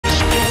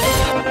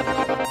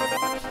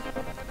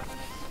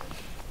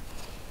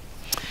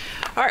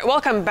All right,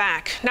 welcome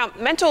back. Now,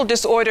 mental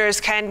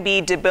disorders can be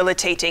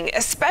debilitating,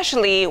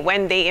 especially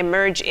when they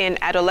emerge in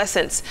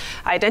adolescence.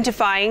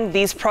 Identifying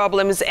these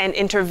problems and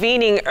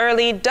intervening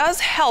early does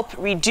help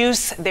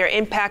reduce their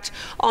impact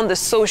on the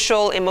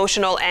social,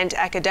 emotional, and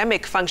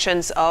academic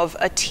functions of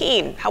a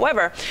teen.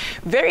 However,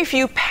 very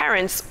few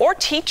parents or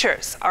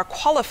teachers are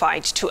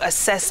qualified to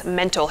assess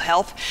mental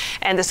health,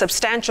 and the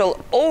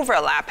substantial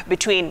overlap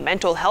between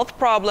mental health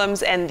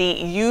problems and the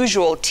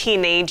usual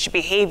teenage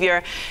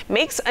behavior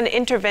makes an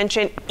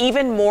intervention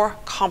even more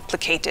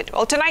complicated.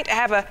 Well, tonight I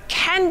have a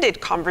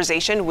candid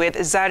conversation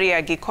with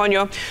Zaria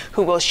Gikonyo,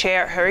 who will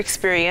share her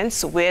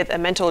experience with a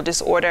mental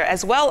disorder,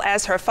 as well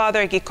as her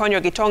father,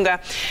 Gikonyo Gitonga,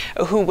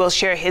 who will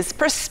share his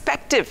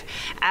perspective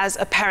as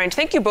a parent.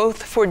 Thank you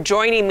both for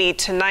joining me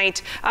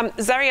tonight.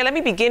 Zaria, let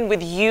me begin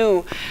with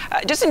you.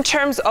 Just in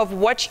terms of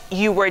what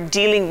you were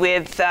dealing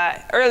with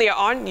earlier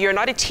on, you're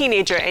not a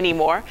teenager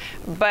anymore,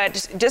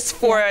 but just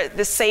for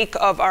the sake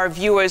of our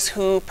viewers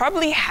who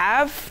probably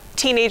have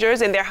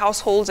teenagers in their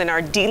households and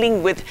are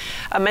dealing with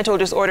a mental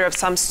disorder of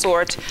some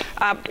sort,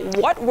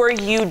 what were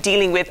you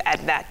dealing with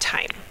at that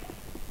time?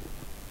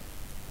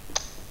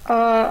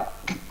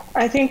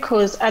 I think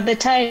because at the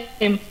time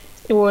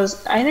it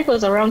was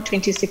around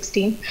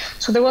 2016,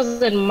 so there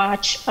wasn't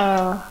much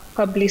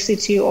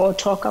publicity or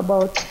talk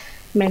about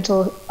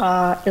mental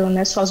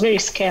illness. So I was very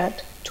scared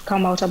to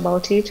come out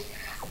about it,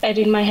 and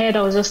in my head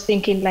I was just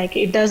thinking, like,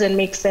 it doesn't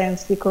make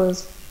sense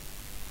because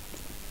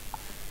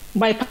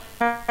my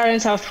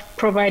parents have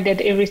provided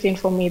everything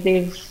for me.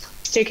 They've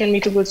taken me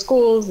to good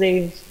schools.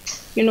 They've,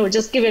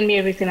 just given me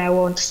everything I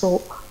want.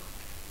 So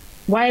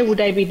why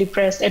would I be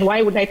depressed? And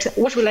why would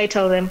what will I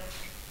tell them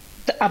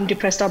that I'm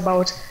depressed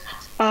about?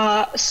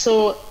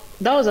 So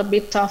that was a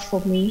bit tough for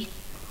me,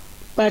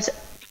 but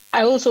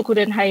I also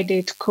couldn't hide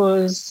it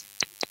because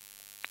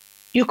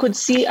you could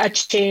see a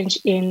change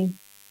in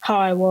how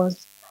I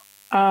was.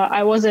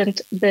 I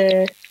wasn't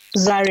the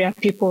Zaria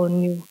people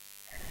knew.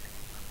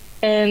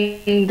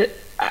 And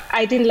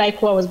I didn't like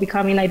who I was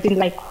becoming. I didn't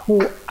like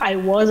who I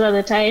was at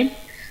the time.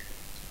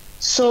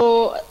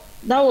 So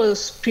that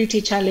was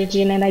pretty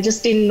challenging. And I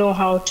just didn't know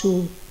how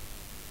to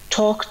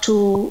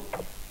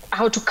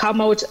how to come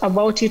out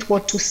about it,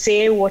 what to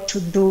say, what to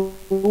do.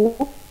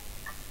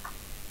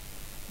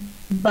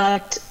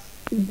 But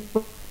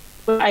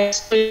I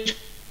started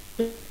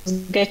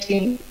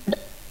getting,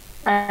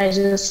 I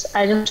just.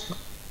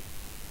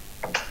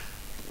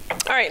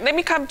 All right, let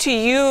me come to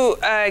you,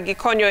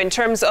 Gikonyo, in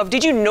terms of,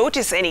 did you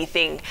notice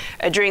anything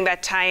during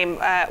that time?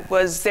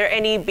 Was there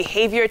any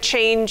behavior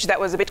change that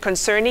was a bit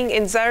concerning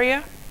in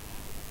Zaria?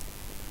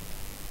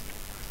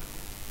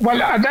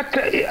 Well, at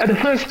the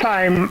first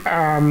time,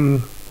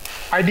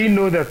 I didn't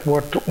know that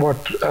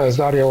what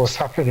Zaria was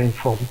suffering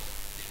from.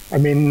 I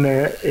mean,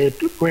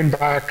 it went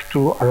back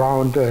to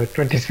around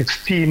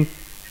 2016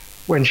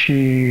 when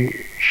she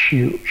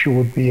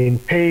would be in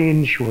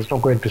pain, she was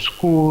not going to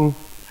school.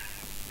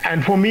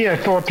 And for me, I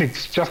thought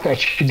it's just that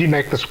she didn't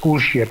like the school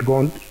she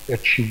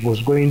was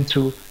going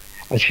to,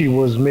 and she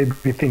was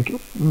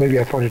maybe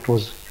I thought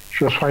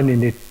she was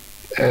finding it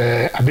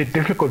a bit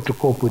difficult to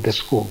cope with the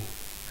school.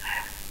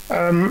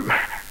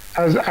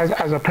 As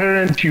a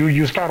parent,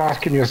 you start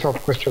asking yourself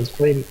questions.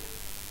 I mean,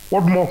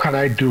 what more can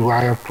I do?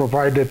 I have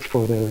provided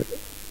for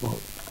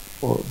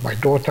my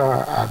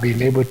daughter. I've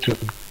been able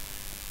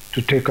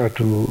to take her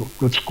to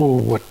good school,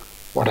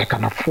 what I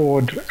can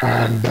afford,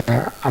 and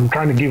I'm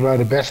trying to give her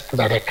the best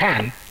that I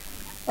can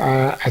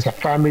as a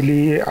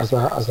family, as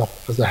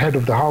a head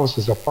of the house,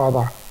 as a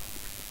father.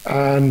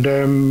 And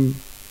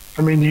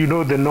I mean,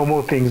 the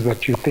normal things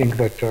that you think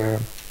that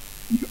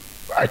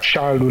a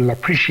child will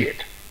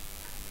appreciate.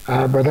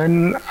 But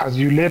then as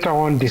you later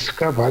on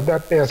discover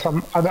that there are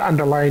some other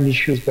underlying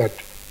issues that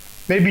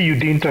maybe you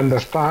didn't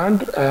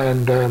understand,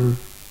 and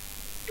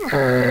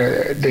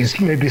there's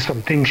maybe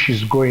some things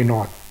she's going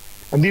on.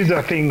 And these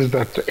are things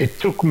that it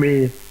took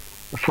me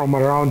from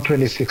around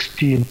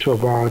 2016 to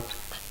about,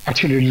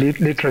 actually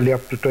literally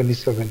up to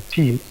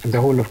 2017, and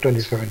the whole of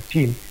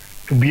 2017,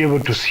 to be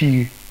able to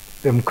see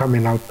them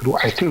coming out through.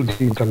 I still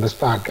didn't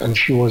understand, and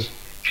she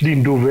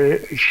didn't do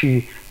very,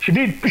 she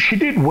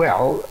did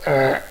well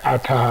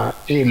at her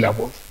A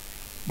levels,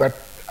 but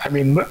I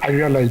mean, I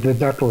realized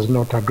that was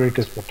not her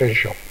greatest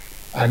potential,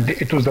 and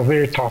it was a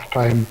very tough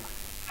time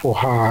for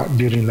her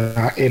during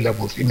her A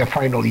levels, in the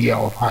final year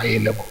of her A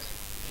levels.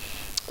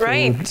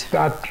 Right. So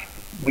that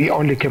we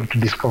only came to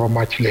discover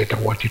much later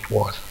what it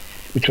was,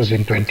 which was in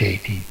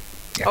 2018.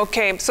 Yeah.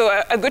 Okay,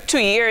 so a good 2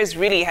 years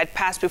really had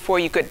passed before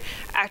you could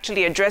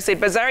actually address it.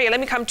 But Zaria,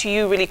 let me come to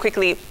you really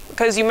quickly,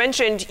 because you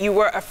mentioned you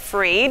were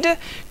afraid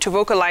to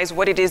vocalize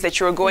what it is that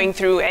you were going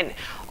through and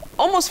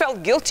almost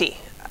felt guilty,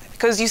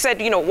 because you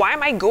said, why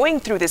am I going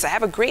through this? I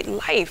have a great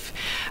life.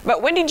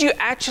 But when did you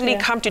actually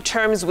come to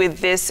terms with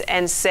this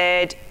and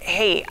said,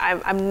 hey,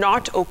 I'm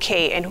not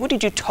okay? And who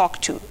did you talk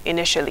to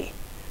initially?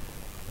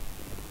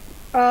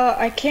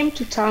 I came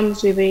to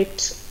terms with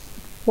it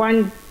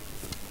one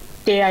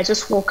day. I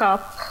just woke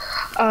up.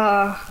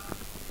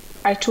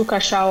 I took a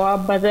shower,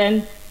 but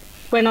then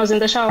when I was in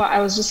the shower,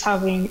 I was just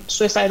having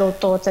suicidal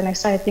thoughts, and I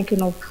started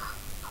thinking of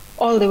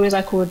all the ways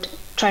I could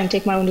try and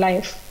take my own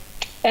life.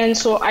 And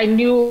so I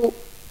knew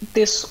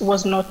this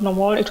was not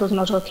normal, it was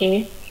not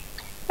okay.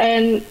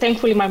 And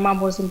thankfully my mom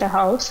was in the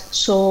house,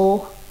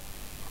 so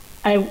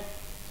I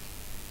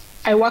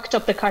worked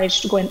up the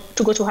courage to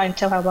go to her and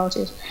tell her about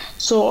it.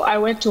 So I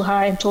went to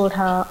her and told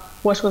her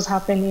what was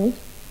happening.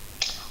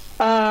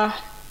 It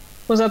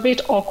was a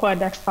bit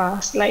awkward at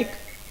first. Like,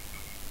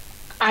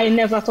 I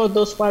never thought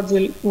those words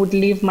would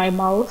leave my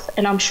mouth,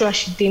 and I'm sure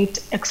she didn't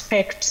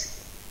expect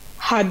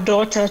her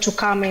daughter to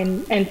come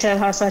and tell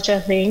her such a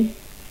thing.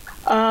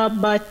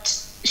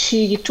 But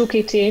she took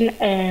it in,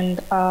 and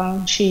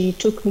she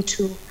took me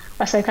to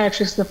a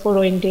psychiatrist the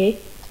following day,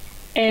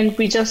 and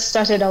we just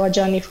started our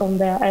journey from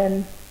there.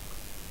 And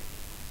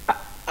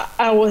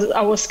I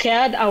was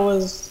scared, I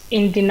was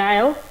in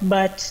denial,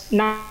 but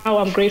now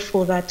I'm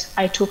grateful that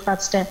I took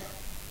that step.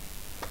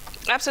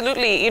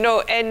 Absolutely,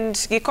 and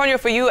Gikonyo,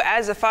 for you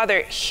as a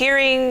father,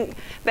 hearing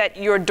that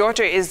your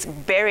daughter is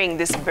bearing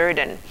this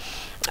burden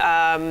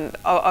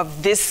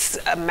of this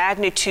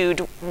magnitude,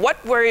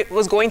 what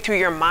was going through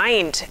your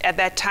mind at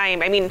that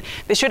time? I mean,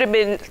 there should have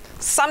been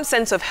some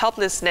sense of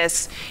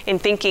helplessness in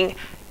thinking,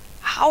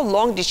 how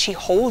long did she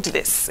hold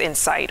this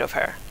inside of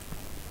her?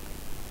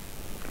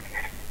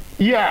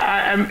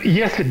 Yeah,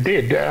 yes, it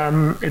did.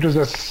 It was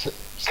a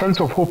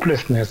sense of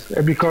hopelessness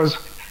because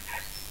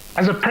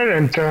as a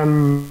parent,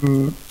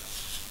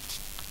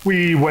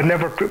 we've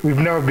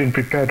never been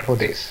prepared for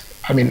this.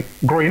 I mean,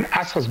 growing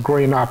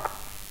up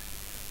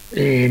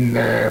in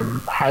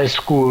high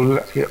school,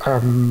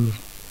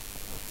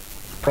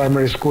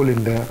 primary school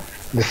in the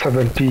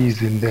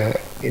 70s, in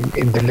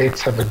the late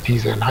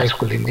 70s, and high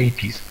school in the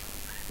 80s,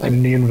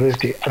 and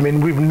university. I mean,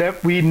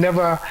 we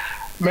never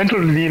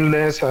mental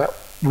illness.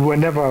 We were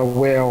never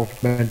aware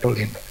of mental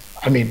illness.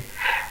 I mean,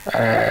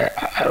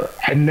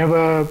 I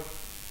never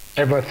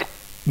ever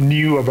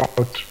knew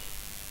about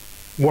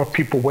what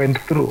people went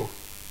through.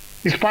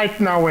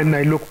 Despite now, when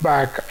I look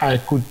back, I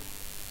could,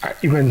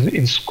 even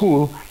in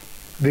school,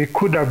 there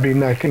could have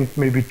been, I think,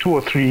 maybe 2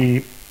 or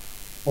 3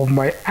 of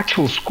my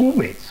actual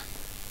schoolmates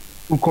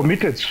who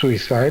committed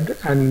suicide,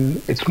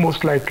 and it's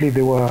most likely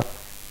they were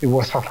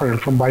suffering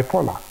from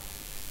bipolar.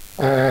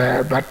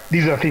 But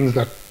these are things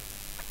that,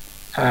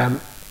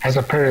 as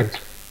a parent,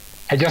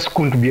 I just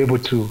couldn't be able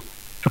to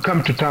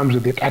come to terms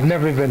with it. I'd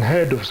never even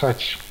heard of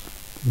such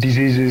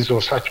diseases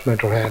or such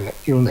mental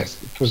health illness.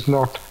 It was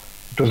not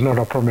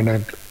a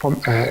prominent.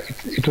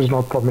 It was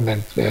not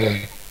prominent.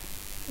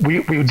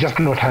 We just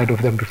not heard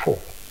of them before.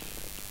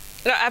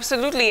 No,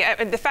 absolutely.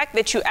 The fact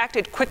that you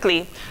acted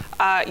quickly,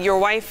 your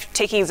wife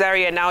taking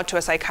Zaria now to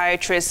a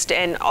psychiatrist,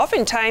 and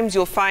oftentimes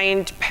you'll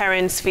find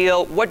parents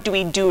feel, what do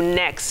we do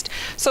next?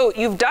 So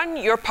you've done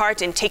your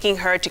part in taking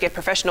her to get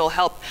professional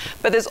help,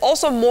 but there's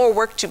also more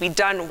work to be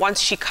done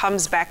once she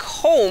comes back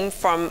home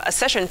from a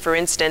session, for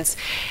instance.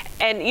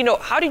 And,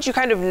 how did you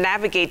kind of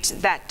navigate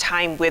that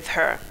time with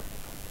her?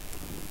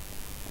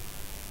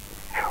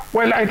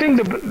 Well, I think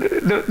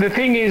the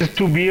thing is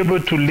to be able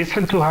to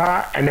listen to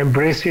her and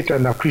embrace it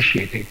and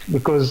appreciate it,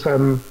 because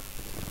in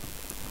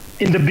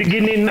the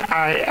beginning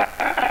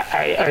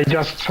I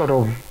just sort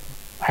of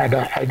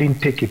I didn't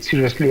take it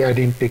seriously. I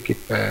didn't take it.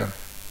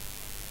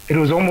 It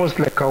was almost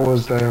like I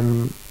was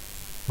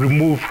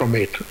removed from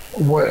it.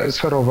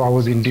 Sort of I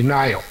was in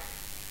denial.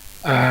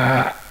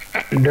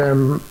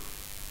 And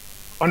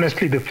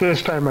honestly, the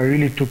first time I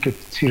really took it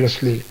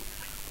seriously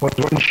was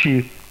when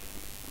she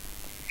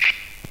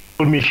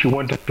told me she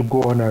wanted to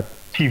go on a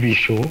TV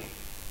show,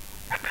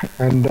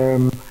 and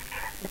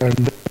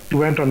she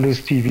went on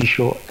this TV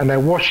show, and I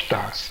watched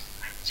us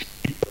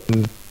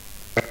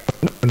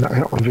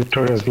on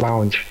Victoria's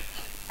Lounge,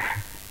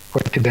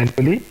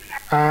 coincidentally,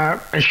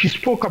 and she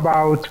spoke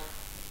about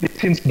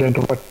this incident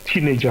of a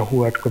teenager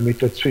who had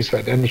committed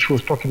suicide, and she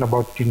was talking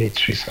about teenage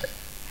suicide,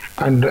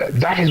 and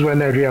that is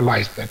when I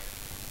realized that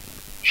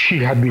she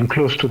had been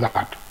close to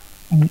that.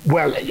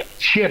 Well,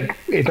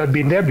 it had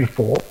been there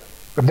before.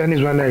 But then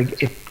is when it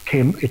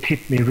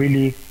hit me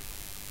really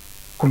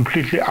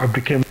completely. I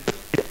became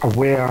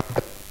aware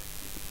that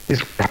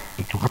this could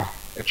happen to her,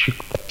 that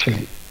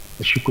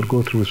she could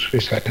go through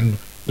suicide. And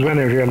when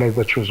I realized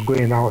that she was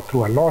going out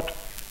through a lot,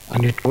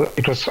 and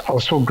I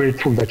was so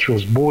grateful that she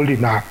was bold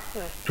enough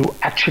to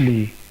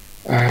actually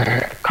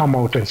come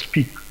out and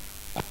speak.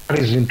 That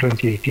is in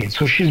 2018.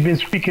 So she's been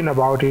speaking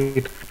about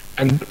it,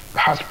 and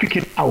her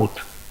speaking out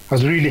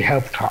has really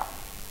helped her.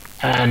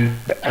 And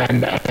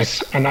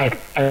I've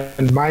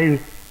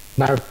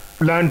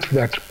learned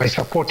that by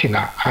supporting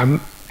her,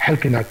 I'm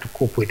helping her to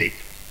cope with it.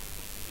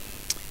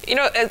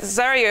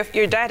 Zaria,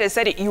 your dad has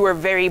said it, you were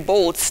very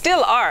bold,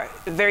 still are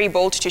very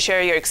bold to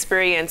share your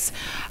experience.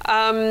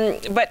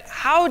 But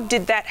how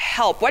did that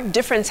help? What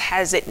difference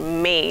has it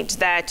made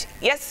that,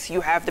 yes,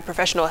 you have the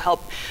professional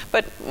help,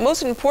 but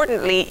most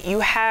importantly,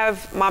 you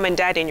have mom and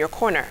dad in your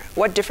corner?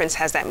 What difference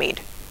has that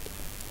made?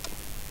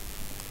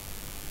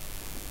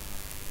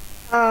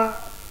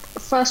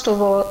 First of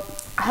all,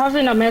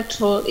 having a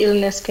mental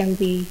illness can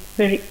be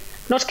very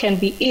not can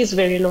be, is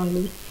very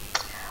lonely.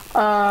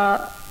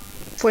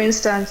 For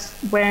instance,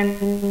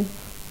 when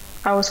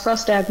I was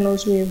first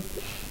diagnosed with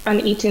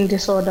an eating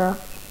disorder,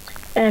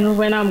 and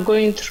when I'm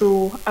going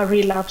through a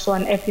relapse or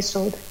an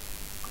episode,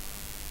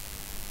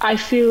 I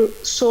feel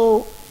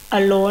so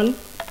alone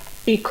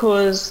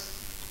because,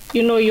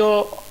 you know,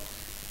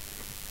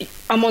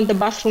 I'm on the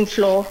bathroom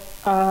floor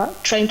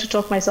trying to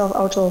talk myself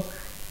out of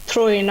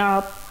throwing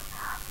up,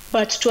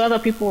 but to other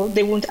people,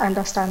 they won't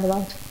understand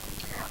that.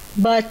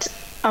 But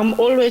I'm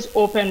always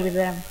open with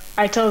them.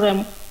 I tell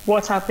them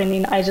what's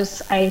happening. I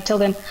tell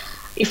them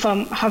if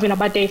I'm having a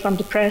bad day, if I'm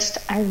depressed,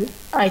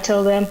 I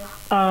tell them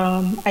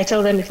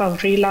if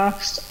I've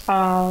relapsed.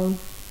 I'm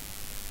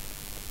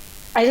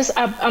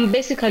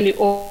basically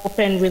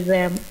open with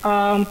them.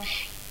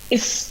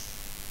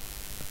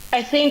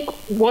 I think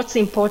what's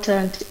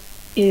important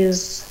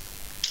is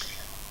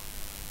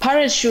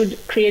parents should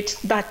create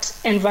that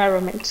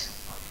environment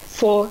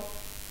for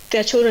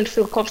their children to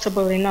feel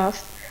comfortable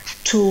enough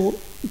to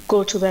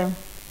go to them.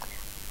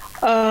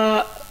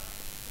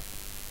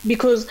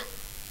 Because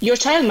your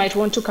child might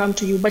want to come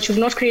to you, but you've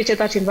not created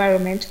that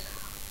environment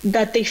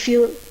that they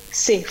feel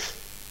safe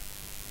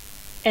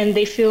and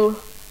they feel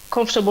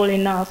comfortable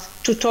enough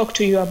to talk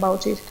to you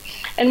about it.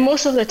 And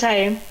most of the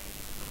time,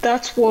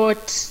 that's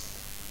what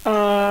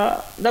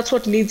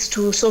leads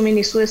to so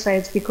many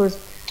suicides, because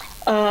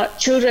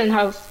children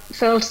have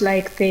felt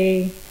like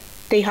they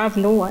have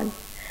no one.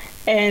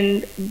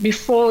 And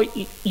before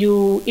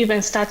you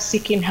even start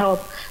seeking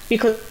help,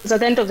 because at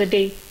the end of the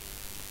day,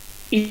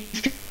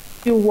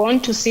 if you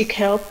want to seek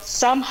help,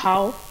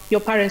 somehow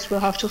your parents will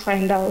have to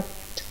find out.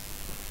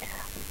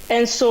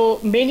 And so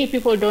many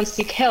people don't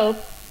seek help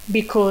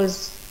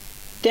because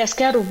they're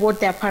scared of what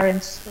their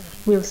parents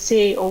will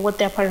say or what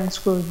their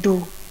parents will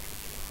do.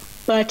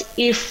 But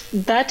if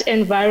that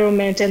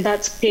environment and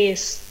that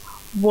space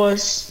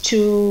was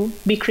to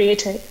be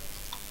created,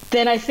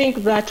 then I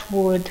think that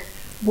would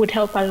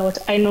help a lot.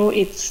 I know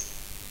it's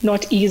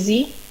not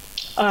easy.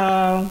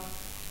 I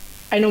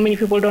know many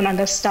people don't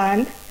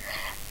understand.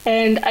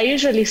 And I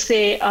usually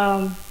say,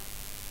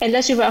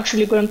 unless you've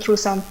actually gone through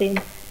something,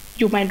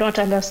 you might not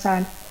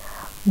understand.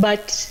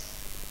 But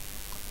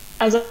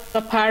as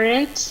a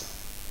parent,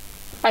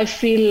 I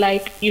feel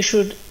like you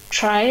should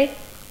try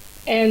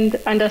and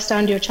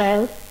understand your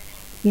child,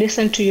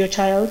 listen to your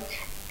child,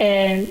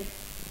 and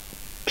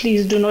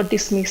please do not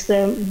dismiss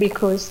them,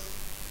 because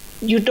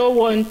you don't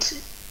want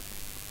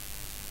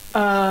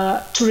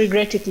to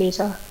regret it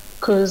later,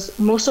 because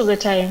most of the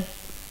time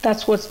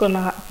that's what's going to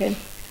happen.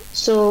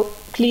 So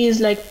please,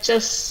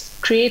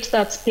 just create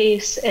that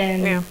space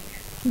and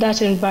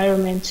that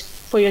environment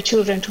for your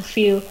children to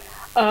feel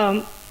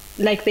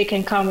like they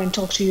can come and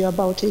talk to you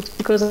about it,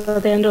 because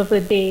at the end of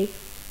the day,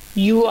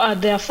 you are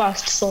their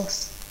first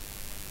source.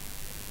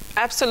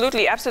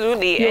 Absolutely,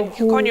 absolutely. And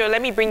Konyo,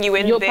 let me bring you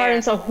in there. Your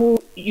parents are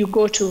who you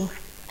go to.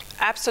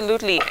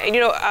 Absolutely. And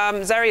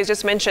Zari has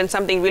just mentioned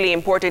something really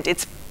important.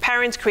 It's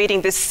parents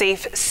creating this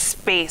safe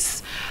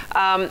space.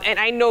 And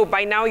I know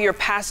by now you're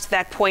past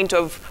that point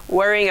of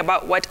worrying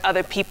about what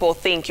other people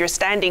think. You're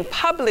standing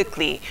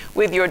publicly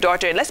with your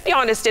daughter. And let's be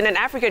honest, in an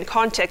African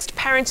context,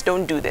 parents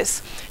don't do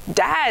this.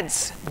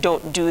 Dads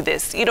don't do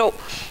this.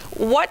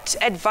 What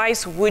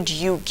advice would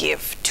you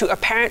give to a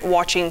parent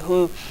watching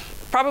who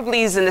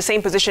probably is in the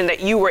same position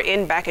that you were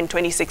in back in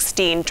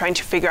 2016, trying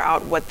to figure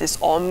out what this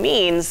all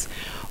means?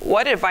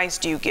 What advice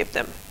do you give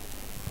them?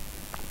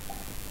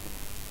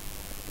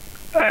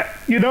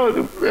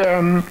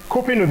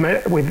 Coping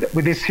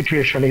with this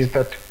situation is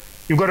that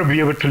you've got to be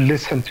able to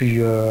listen to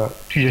your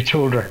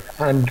children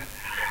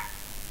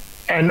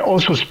and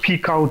also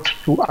speak out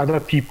to other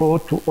people.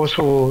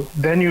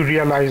 Then you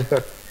realize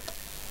that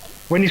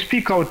when you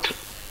speak out,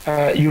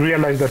 you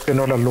realize that you're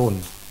not alone.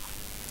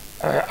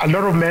 A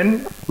lot of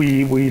men,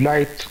 we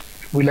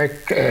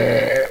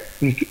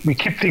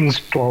keep things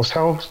to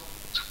ourselves.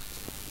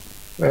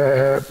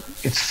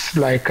 It's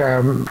like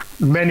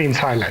men in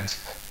silence.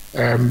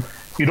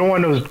 You don't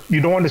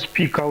want to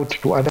speak out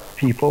to other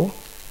people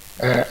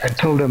and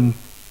tell them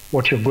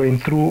what you're going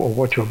through, or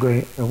what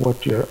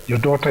your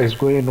daughter is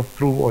going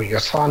through, or your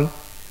son,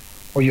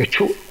 or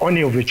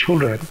any of your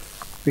children,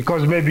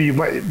 because maybe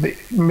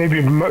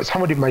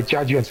somebody might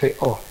judge you and say,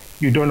 "Oh,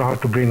 you don't know how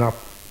to bring up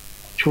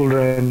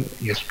children.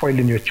 You're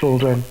spoiling your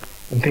children,"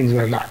 and things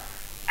like that.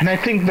 And I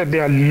think that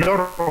there are a lot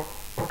of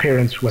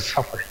parents who are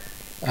suffering.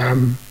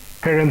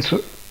 Parents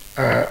who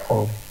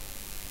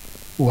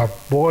have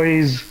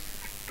boys,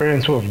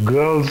 parents who have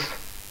girls,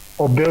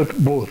 or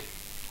both.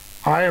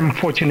 I am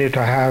fortunate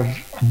I have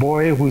a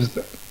boy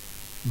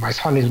my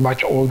son is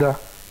much older,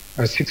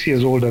 6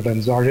 years older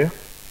than Zaria.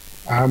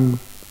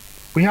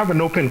 We have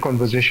an open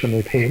conversation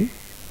with him,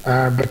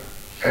 but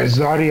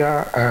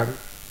Zaria,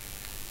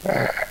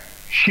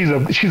 she's a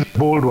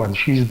bold one.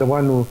 She's the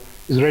one who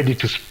is ready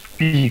to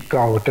speak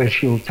out, and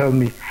she'll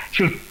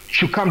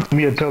come to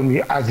me and tell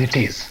me as it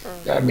is.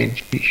 I mean,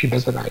 she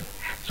doesn't hide.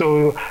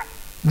 So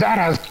that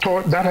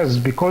has,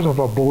 because of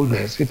her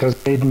boldness, it has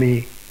made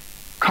me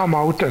come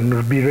out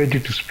and be ready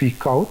to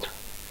speak out.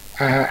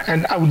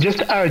 And I would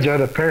just urge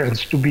other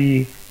parents to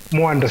be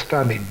more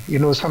understanding. You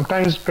know,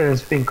 sometimes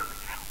parents think,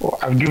 oh,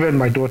 I've given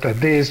my daughter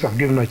this, I've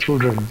given my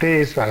children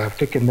this, I have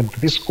taken them to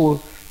this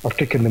school, I've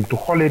taken them to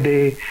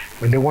holiday.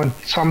 When they want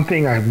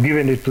something, I've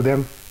given it to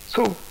them.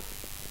 So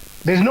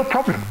there's no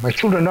problem. My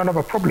children don't have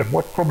a problem.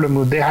 What problem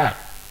would they have?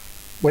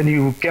 When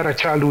you get a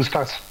child who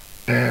starts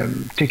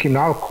taking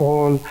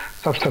alcohol,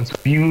 substance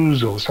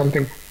abuse or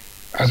something,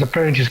 as a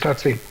parent you start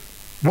saying,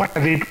 what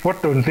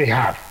don't they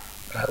have?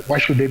 Why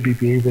should they be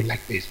behaving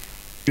like this?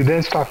 You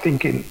then start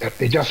thinking that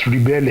they're just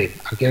rebelling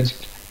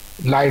against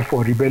life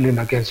or rebelling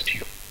against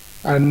you,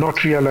 and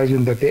not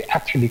realizing that they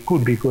actually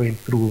could be going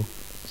through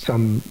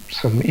some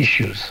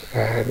issues.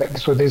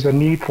 So there's a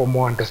need for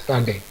more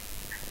understanding.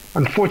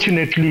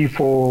 Unfortunately,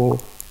 for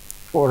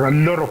a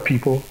lot of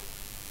people,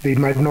 they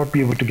might not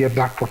be able to get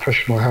that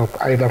professional help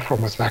either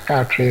from a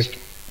psychiatrist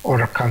or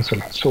a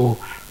counselor. So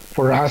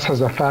for us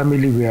as a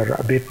family, we are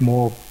a bit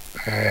more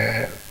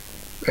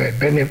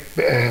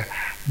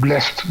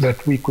blessed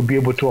that we could be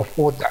able to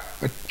afford that.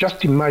 But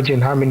just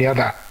imagine how many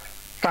other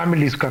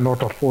families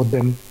cannot afford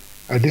them.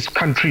 This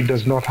country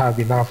does not have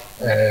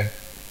enough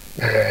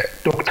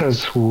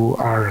doctors who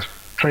are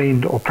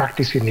trained or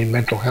practicing in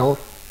mental health.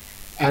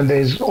 And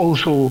there's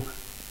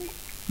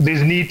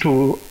need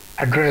to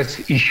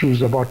address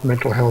issues about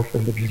mental health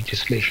in the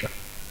legislation.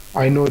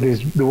 I know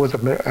there was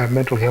a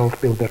mental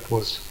health bill that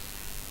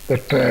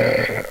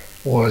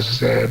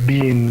was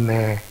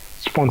being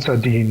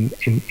sponsored in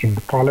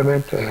the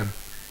parliament.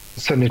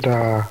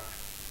 Senator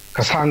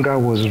Kasanga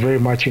was very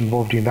much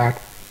involved in that,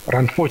 but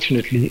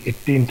unfortunately it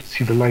didn't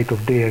see the light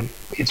of day, and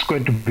it's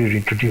going to be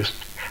reintroduced.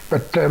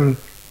 But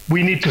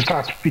we need to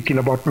start speaking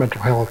about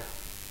mental health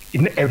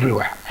in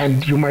everywhere,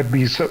 and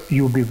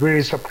you'll be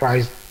very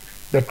surprised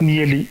that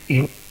nearly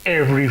in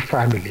every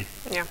family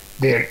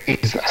there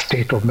is a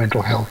state of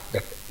mental health,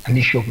 an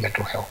issue of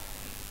mental health.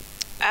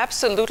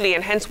 Absolutely,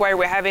 and hence why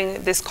we're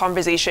having this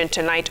conversation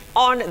tonight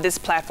on this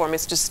platform,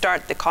 is to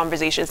start the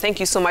conversation. Thank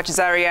you so much,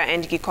 Zaria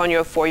and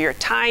Gikonyo, for your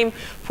time,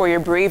 for your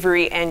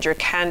bravery and your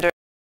candor.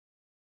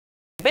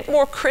 A bit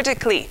more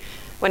critically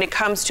when it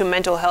comes to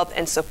mental health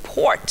and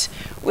support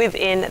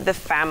within the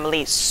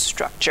family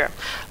structure.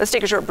 Let's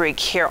take a short break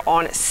here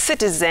on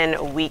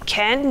Citizen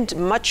Weekend.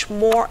 Much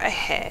more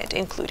ahead,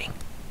 including